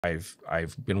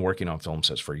I've been working on film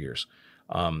sets for years.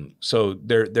 So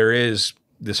there is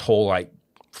this whole like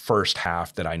first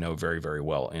half that I know very, very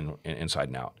well inside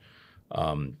and out.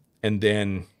 And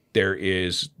then there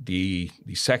is the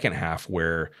second half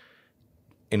where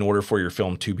in order for your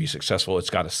film to be successful, it's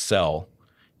got to sell.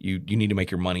 You need to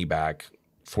make your money back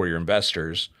for your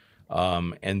investors.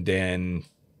 And then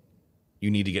you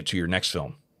need to get to your next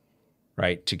film,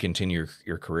 right? To continue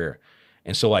your career.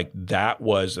 And so like that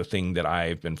was the thing that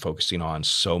I've been focusing on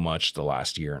so much the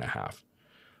last year and a half.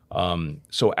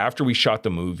 So after we shot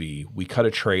the movie, we cut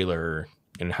a trailer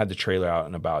and had the trailer out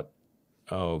in about,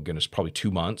 oh goodness, probably 2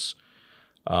 months.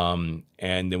 And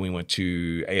then we went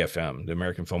to AFM, the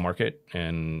American Film Market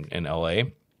in LA,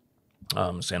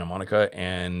 Santa Monica.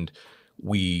 And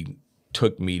we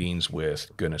took meetings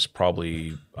with, goodness,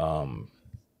 probably, I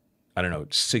don't know,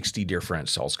 60 different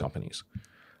sales companies.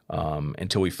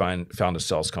 Until we found a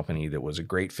sales company that was a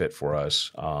great fit for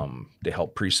us. They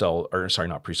help pre-sell, or sorry,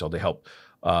 not pre-sell. They help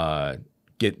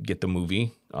get the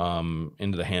movie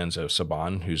into the hands of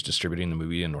Saban, who's distributing the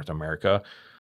movie in North America.